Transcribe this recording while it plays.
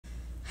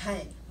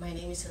Hi, my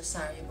name is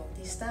Rosario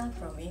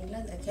from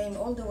England. I came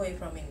all the way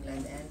from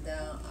England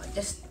and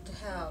just to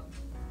have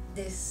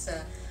this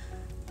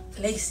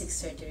LASIK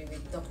surgery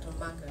with Dr.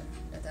 Manger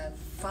that I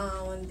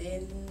found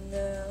in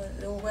their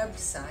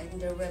website.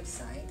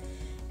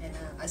 And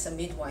as a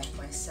midwife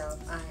myself,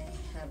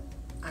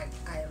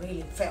 I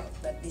really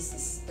felt that this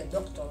is the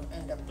doctor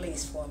and the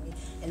place for me.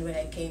 And when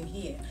I came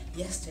here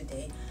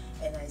yesterday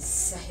and I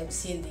have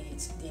seen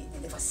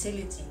the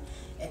facility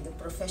and the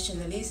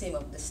professionalism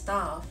of the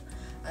staff,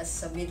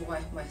 as a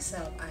midwife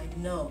myself, I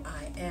know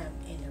I am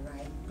in the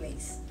right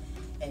place.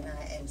 And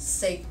I am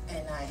safe,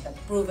 and I have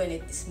proven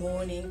it this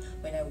morning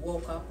when I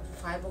woke up at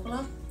 5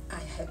 o'clock.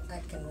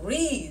 I can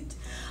read,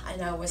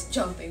 and I was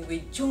jumping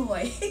with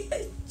joy.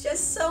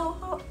 Just so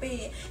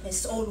happy.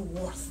 It's all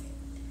worth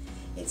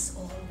it. It's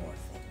all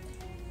worth it.